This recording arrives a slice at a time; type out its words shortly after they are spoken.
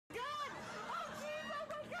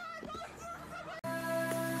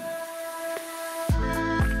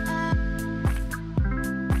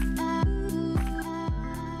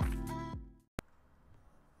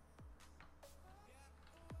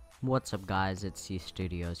What's up guys, it's C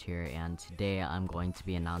Studios here, and today I'm going to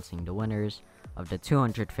be announcing the winners of the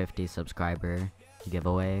 250 subscriber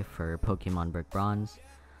giveaway for Pokemon Brick Bronze.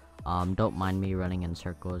 Don't mind me running in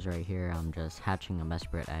circles right here, I'm just hatching a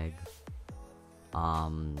Mesprit egg.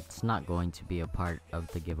 It's not going to be a part of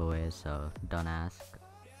the giveaway, so don't ask.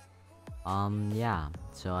 Yeah,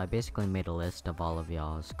 so I basically made a list of all of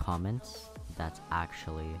y'all's comments that's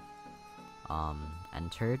actually,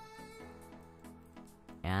 entered.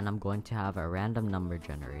 And I'm going to have a random number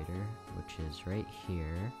generator, which is right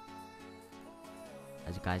here.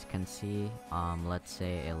 As you guys can see, let's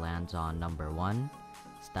say it lands on number 1.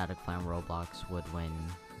 Static Flame Roblox would win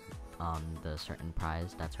the certain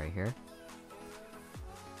prize that's right here.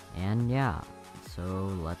 And yeah, so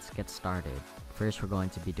let's get started. First we're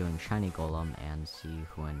going to be doing Shiny Golem and see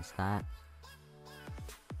who wins that.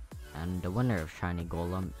 And the winner of Shiny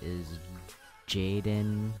Golem is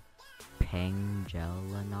Jaden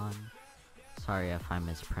Pangelanon. Sorry if I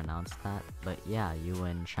mispronounced that, but yeah, you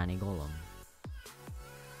win Shiny Golem.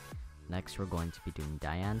 Next we're going to be doing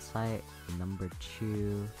Diansite. Number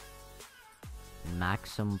 2,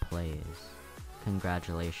 Maxim Plays.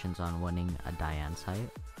 Congratulations on winning a Diansite.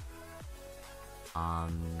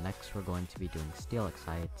 Next we're going to be doing Steelix.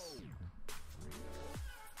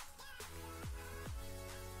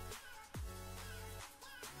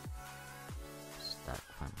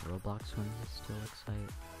 Roblox wins the Steelix.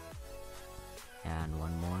 And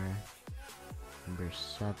one more. Number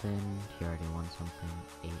 7, he already won something.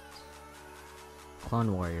 8.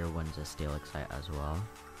 Clone Warrior wins a Steelix as well.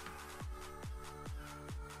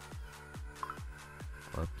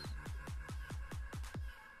 Whoops.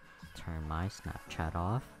 Turn my Snapchat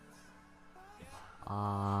off.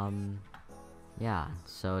 Yeah,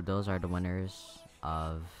 so those are the winners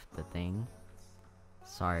of the thing.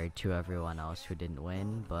 Sorry to everyone else who didn't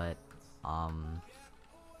win, but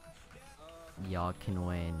y'all can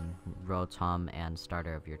win Rotom and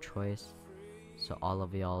starter of your choice. So all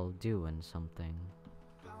of y'all do win something.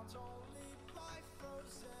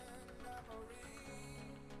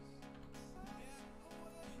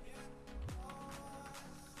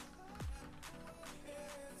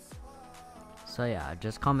 So yeah,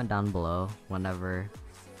 just comment down below whenever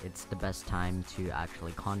it's the best time to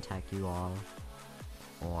actually contact you all,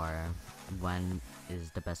 or when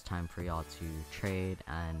is the best time for y'all to trade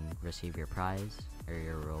and receive your prize or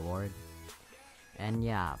your reward. And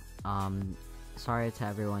yeah, sorry to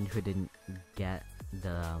everyone who didn't get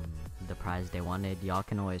the prize they wanted. Y'all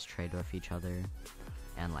can always trade with each other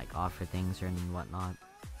and like offer things and whatnot.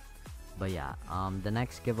 But yeah, the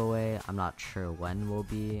next giveaway, I'm not sure when will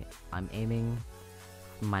be. I'm aiming,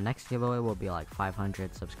 my next giveaway will be like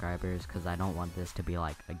 500 subscribers, because I don't want this to be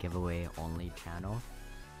like a giveaway only channel.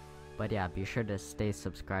 But yeah, be sure to stay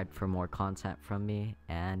subscribed for more content from me,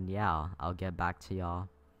 and yeah, I'll get back to y'all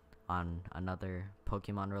on another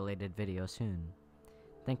Pokemon related video soon.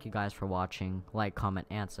 Thank you guys for watching. Like, comment,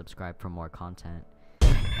 and subscribe for more content.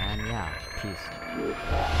 And yeah, peace.